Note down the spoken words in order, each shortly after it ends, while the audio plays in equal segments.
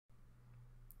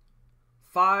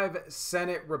5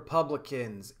 Senate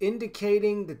Republicans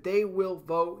indicating that they will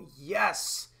vote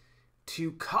yes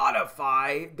to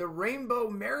codify the rainbow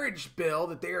marriage bill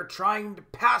that they are trying to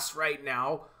pass right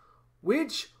now.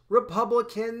 Which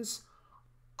Republicans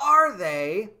are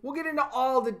they? We'll get into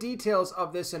all the details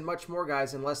of this and much more,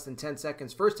 guys, in less than 10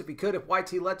 seconds. First, if you could, if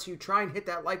YT lets you, try and hit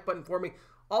that like button for me.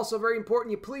 Also, very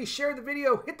important, you please share the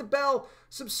video, hit the bell,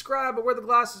 subscribe. I wear the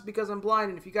glasses because I'm blind.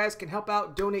 And if you guys can help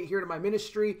out, donate here to my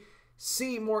ministry.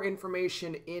 See more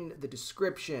information in the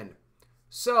description.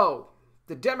 So,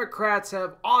 the Democrats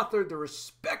have authored the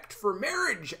Respect for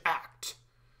Marriage Act.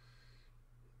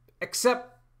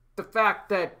 Except the fact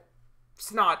that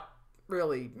it's not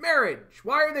really marriage.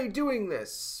 Why are they doing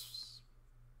this?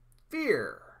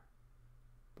 Fear.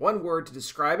 One word to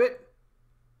describe it.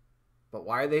 But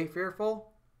why are they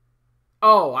fearful?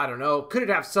 Oh, I don't know. Could it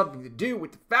have something to do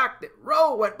with the fact that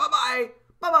Roe went bye-bye,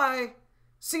 bye-bye,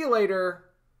 see you later?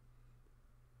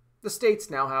 The states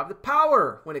now have the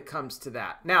power when it comes to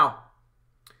that. Now,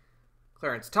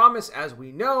 Clarence Thomas, as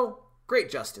we know, great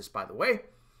justice, by the way.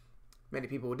 Many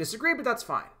people would disagree, but that's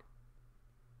fine.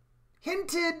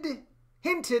 Hinted,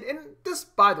 and this,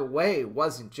 by the way,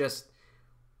 wasn't just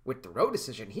with the Roe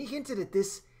decision. He hinted at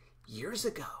this years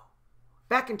ago.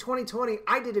 Back in 2020,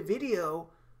 I did a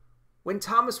video when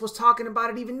Thomas was talking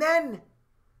about it even then.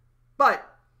 But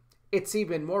it's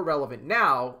even more relevant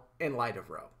now in light of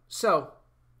Roe. So,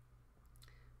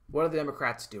 what are the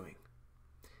Democrats doing?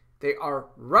 They are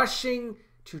rushing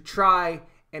to try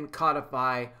and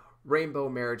codify rainbow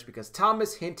marriage because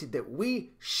Thomas hinted that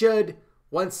we should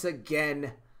once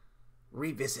again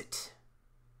revisit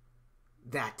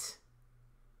that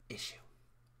issue.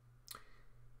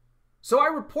 So I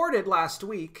reported last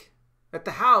week that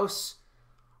the House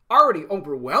already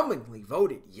overwhelmingly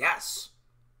voted yes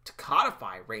to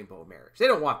codify rainbow marriage. They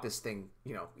don't want this thing,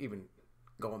 even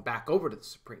going back over to the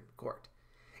Supreme Court.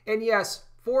 And yes,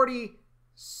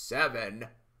 47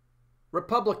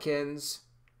 Republicans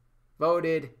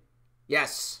voted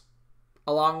yes,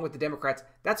 along with the Democrats.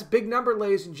 That's a big number,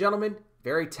 ladies and gentlemen.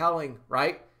 Very telling,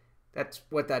 right? That's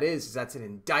what that is that's an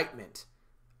indictment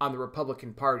on the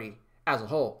Republican Party as a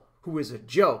whole, who is a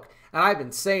joke. And I've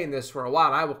been saying this for a while,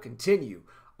 and I will continue.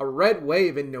 A red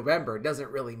wave in November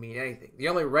doesn't really mean anything. The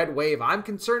only red wave I'm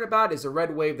concerned about is a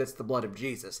red wave that's the blood of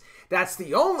Jesus. That's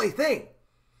the only thing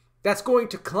that's going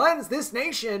to cleanse this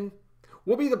nation,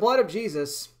 will be the blood of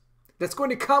Jesus. That's going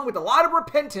to come with a lot of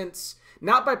repentance,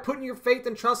 not by putting your faith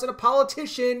and trust in a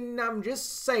politician. I'm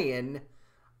just saying.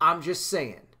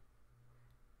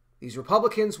 These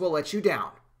Republicans will let you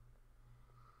down.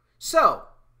 So,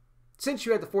 since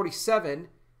you had the 47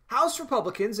 House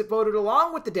Republicans that voted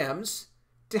along with the Dems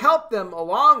to help them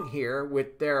along here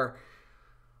with their,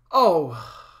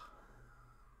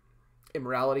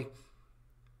 immorality,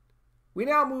 we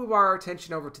now move our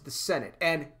attention over to the Senate.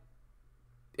 And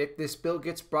if this bill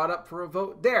gets brought up for a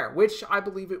vote there, which I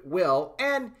believe it will,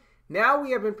 and now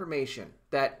we have information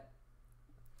that,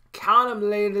 count them,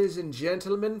 ladies and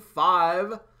gentlemen,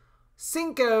 5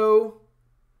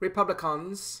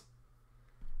 Republicans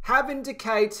have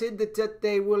indicated that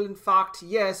they will, in fact,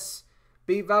 yes,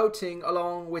 be voting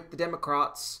along with the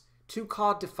Democrats to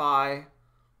codify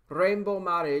rainbow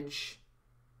marriage.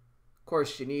 Of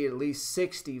course, you need at least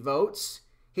 60 votes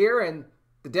here, and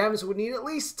the Dems would need at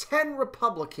least 10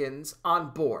 Republicans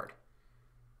on board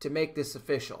to make this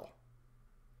official.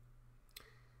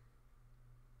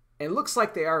 And it looks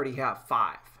like they already have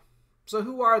 5. So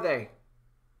who are they?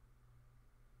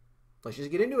 Let's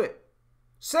just get into it.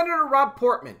 Senator Rob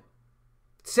Portman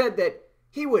said that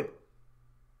he would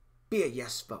be a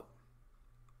yes vote.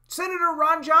 Senator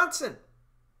Ron Johnson,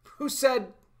 who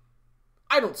said,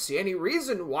 I don't see any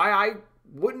reason why I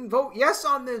wouldn't vote yes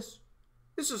on this.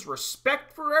 This is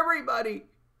respect for everybody.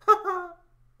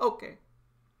 Okay.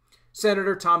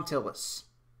 Senator Tom Tillis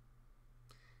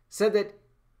said that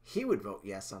he would vote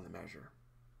yes on the measure.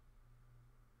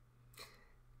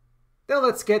 Then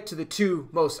let's get to the two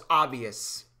most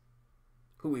obvious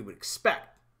who we would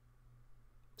expect.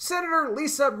 Senator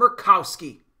Lisa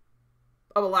Murkowski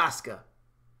of Alaska,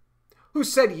 who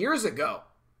said years ago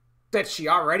that she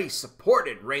already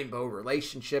supported rainbow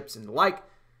relationships and the like,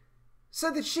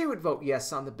 said that she would vote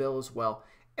yes on the bill as well.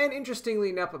 And interestingly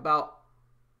enough about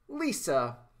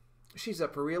Lisa, she's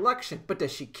up for re-election. But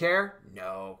does she care?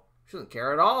 No, she doesn't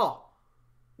care at all.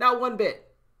 Not one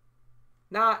bit.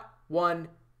 Not one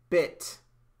bit.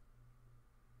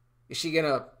 Is she going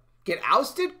to get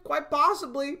ousted? Quite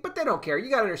possibly, but they don't care. You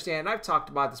got to understand, I've talked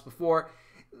about this before.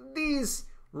 These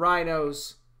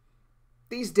rhinos,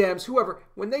 these Dems, whoever,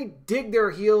 when they dig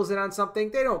their heels in on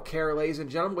something, they don't care, ladies and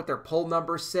gentlemen, what their poll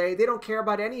numbers say. They don't care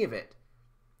about any of it.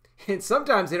 And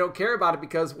sometimes they don't care about it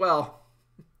because, well,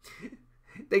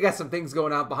 they got some things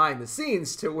going on behind the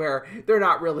scenes to where they're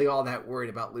not really all that worried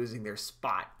about losing their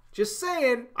spot. Just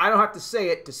saying. I don't have to say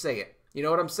it to say it. You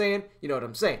know what I'm saying? You know what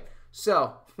I'm saying.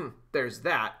 So, there's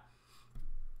that.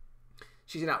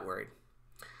 She's not worried.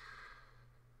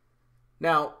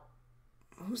 Now,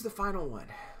 who's the final one?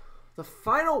 The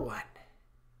final one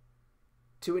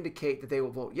to indicate that they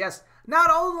will vote yes.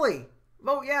 Not only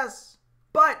vote yes,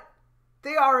 but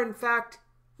they are, in fact,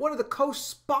 one of the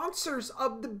co-sponsors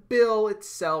of the bill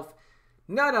itself,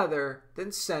 none other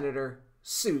than Senator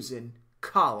Susan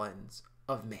Collins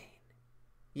of Maine.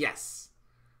 Yes,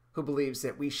 who believes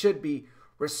that we should be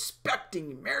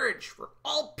respecting marriage for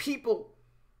all people,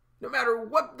 no matter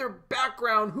what their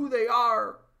background, who they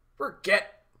are.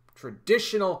 Forget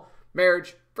traditional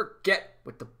marriage. Forget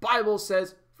what the Bible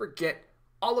says. Forget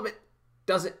all of it.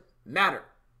 Doesn't matter.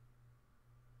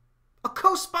 A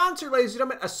co-sponsor, ladies and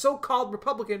gentlemen, a so-called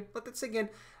Republican. Let that sink in.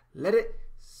 Let it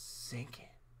sink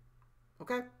in.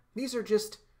 Okay? These are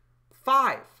just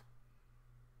 5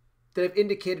 that have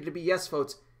indicated to be yes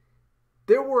votes.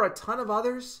 There were a ton of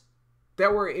others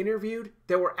that were interviewed,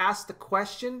 that were asked the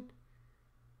question,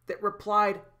 that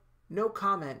replied, no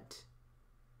comment.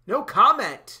 No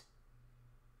comment.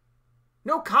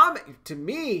 No comment. To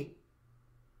me,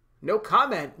 no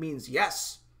comment means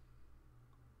yes,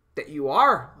 that you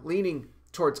are leaning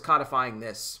towards codifying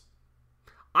this.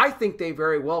 I think they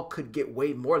very well could get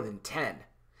way more than 10.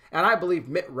 And I believe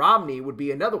Mitt Romney would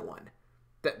be another one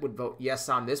that would vote yes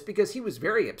on this because he was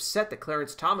very upset that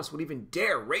Clarence Thomas would even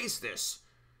dare raise this,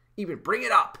 even bring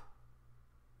it up.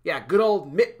 Yeah, good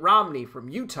old Mitt Romney from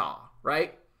Utah,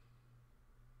 right?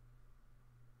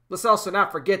 Let's also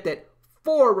not forget that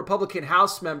 4 Republican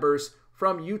House members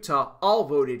from Utah all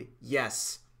voted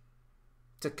yes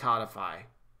to codify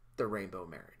the rainbow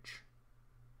marriage.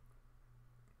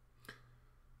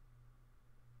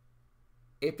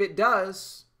 If it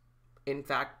does, in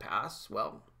fact, pass,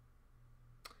 well,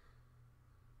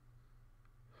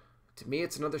 to me,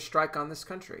 it's another strike on this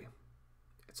country.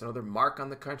 It's another mark on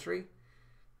the country.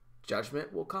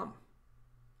 Judgment will come.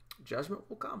 Judgment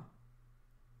will come.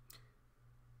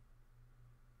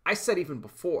 I said even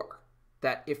before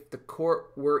that if the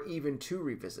court were even to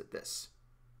revisit this,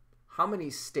 how many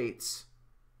states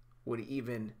would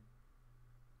even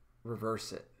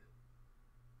reverse it?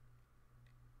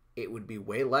 It would be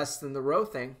way less than the Roe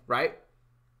thing, right?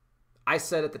 I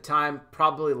said at the time,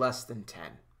 probably less than 10,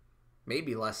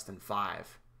 maybe less than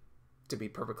 5, to be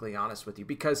perfectly honest with you,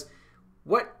 because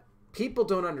what people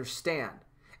don't understand,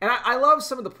 and I love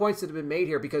some of the points that have been made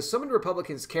here because so many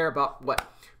Republicans care about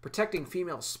what? Protecting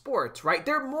female sports, right?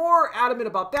 They're more adamant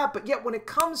about that, but yet when it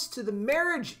comes to the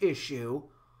marriage issue,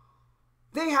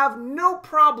 they have no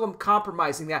problem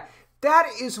compromising that. That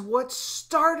is what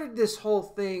started this whole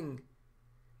thing.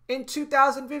 In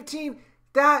 2015,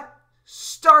 that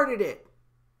started it.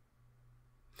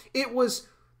 It was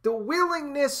the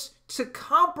willingness to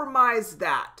compromise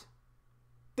that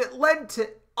led to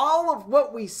all of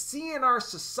what we see in our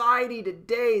society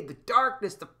today, the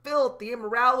darkness, the filth, the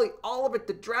immorality, all of it,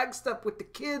 the drag stuff with the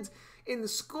kids in the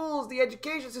schools, the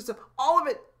education system, all of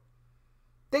it.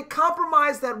 They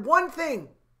compromised that one thing.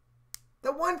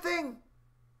 That one thing.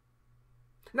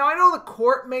 Now, I know the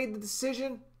court made the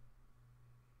decision,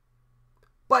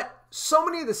 but so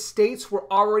many of the states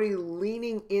were already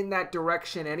leaning in that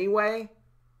direction anyway,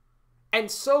 and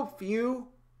so few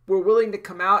were willing to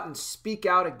come out and speak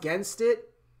out against it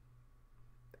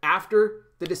after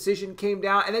the decision came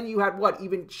down. And then you had what?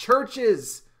 Even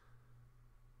churches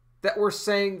that were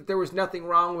saying that there was nothing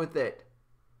wrong with it.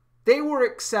 They were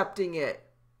accepting it.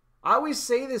 I always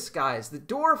say this, guys. The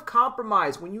door of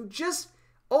compromise, when you just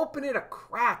open it a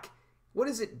crack, what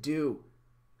does it do?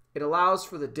 It allows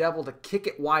for the devil to kick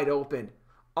it wide open.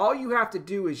 All you have to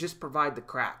do is just provide the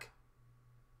crack.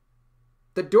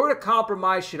 The door to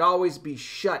compromise should always be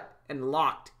shut and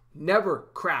locked, never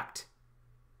cracked.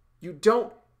 You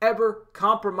don't ever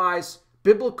compromise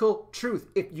biblical truth.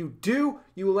 If you do,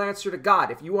 you will answer to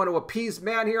God. If you want to appease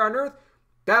man here on earth,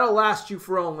 that'll last you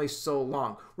for only so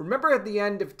long. Remember, at the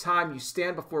end of time, you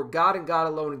stand before God and God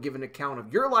alone and give an account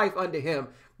of your life unto him.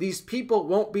 These people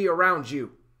won't be around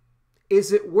you.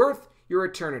 Is it worth your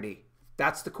eternity?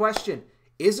 That's the question.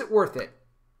 Is it worth it?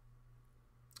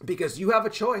 Because you have a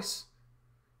choice.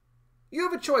 You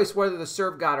have a choice whether to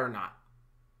serve God or not.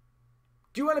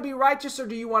 Do you want to be righteous or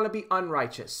do you want to be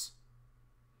unrighteous?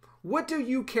 What do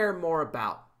you care more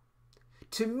about?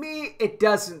 To me, it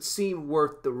doesn't seem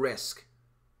worth the risk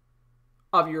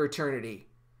of your eternity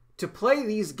to play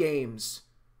these games,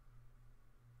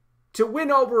 to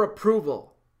win over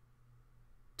approval,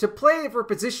 to play for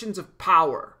positions of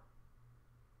power.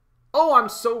 Oh, I'm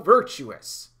so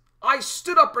virtuous. I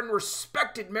stood up and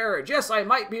respected marriage. Yes, I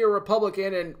might be a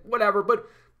Republican and whatever, but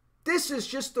this is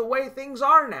just the way things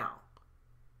are now.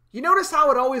 You notice how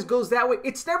it always goes that way?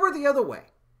 It's never the other way.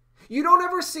 You don't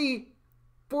ever see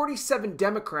 47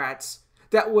 Democrats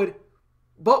that would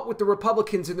vote with the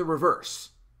Republicans in the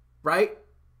reverse, right?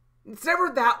 It's never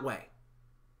that way.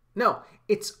 No,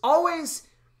 it's always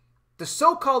the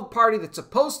so-called party that's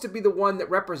supposed to be the one that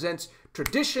represents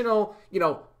traditional,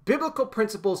 biblical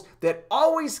principles that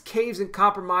always caves and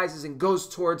compromises and goes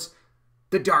towards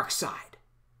the dark side.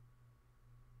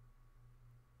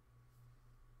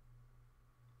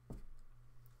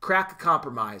 Crack a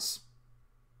compromise.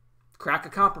 Crack a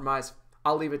compromise.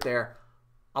 I'll leave it there.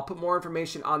 I'll put more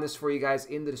information on this for you guys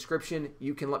in the description.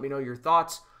 You can let me know your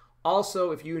thoughts. Also,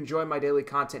 if you enjoy my daily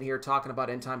content here talking about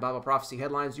end-time Bible prophecy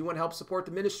headlines, you want to help support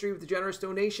the ministry with a generous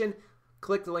donation,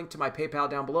 click the link to my PayPal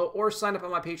down below or sign up on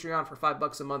my Patreon for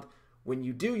 $5 a month. When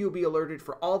you do, you'll be alerted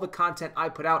for all the content I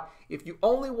put out. If you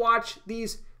only watch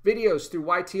these videos through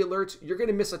YT Alerts, you're going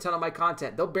to miss a ton of my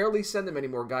content. They'll barely send them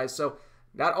anymore, guys. So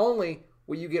not only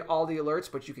will you get all the alerts,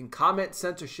 but you can comment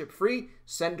censorship-free,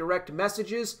 send direct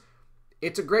messages.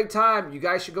 It's a great time. You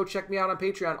guys should go check me out on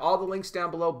Patreon. All the links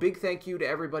down below. Big thank you to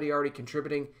everybody already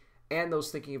contributing and those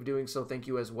thinking of doing so. Thank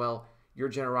you as well. Your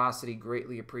generosity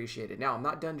greatly appreciated. Now, I'm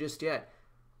not done just yet.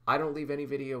 I don't leave any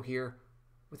video here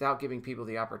without giving people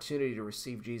the opportunity to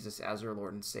receive Jesus as their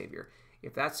Lord and Savior.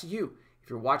 If that's you, if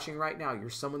you're watching right now,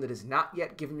 you're someone that has not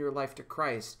yet given your life to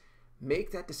Christ, make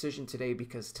that decision today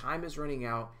because time is running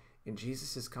out and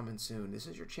Jesus is coming soon. This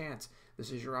is your chance.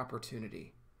 This is your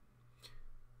opportunity.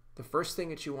 The first thing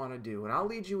that you want to do, and I'll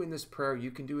lead you in this prayer, you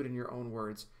can do it in your own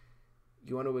words.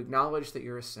 You want to acknowledge that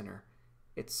you're a sinner.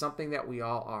 It's something that we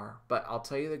all are, but I'll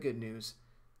tell you the good news.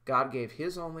 God gave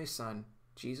his only son,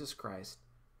 Jesus Christ,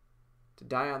 to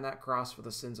die on that cross for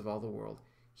the sins of all the world.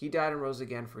 He died and rose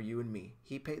again for you and me.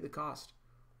 He paid the cost.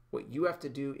 What you have to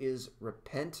do is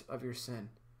repent of your sin.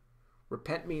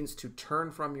 Repent means to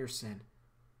turn from your sin.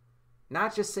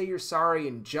 Not just say you're sorry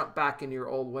and jump back into your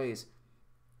old ways.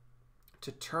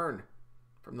 To turn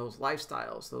from those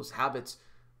lifestyles, those habits,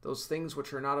 those things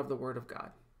which are not of the Word of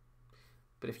God.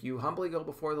 But if you humbly go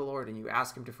before the Lord and you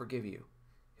ask him to forgive you,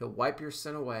 he'll wipe your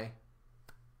sin away.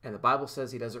 And the Bible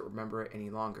says he doesn't remember it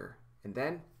any longer. And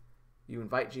then you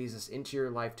invite Jesus into your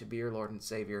life to be your Lord and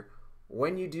Savior.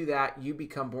 When you do that, you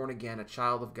become born again, a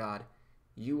child of God.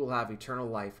 You will have eternal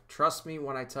life. Trust me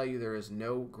when I tell you there is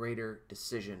no greater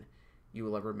decision you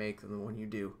will ever make than the one you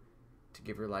do to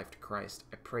give your life to Christ.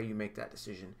 I pray you make that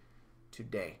decision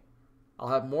today. I'll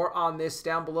have more on this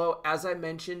down below. As I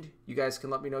mentioned, you guys can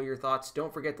let me know your thoughts.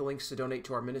 Don't forget the links to donate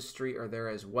to our ministry are there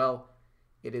as well.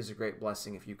 It is a great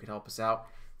blessing if you could help us out.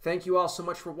 Thank you all so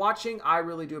much for watching. I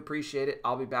really do appreciate it.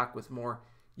 I'll be back with more.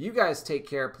 You guys take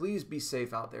care. Please be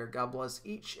safe out there. God bless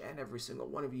each and every single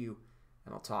one of you.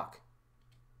 And I'll talk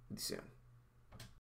with you soon.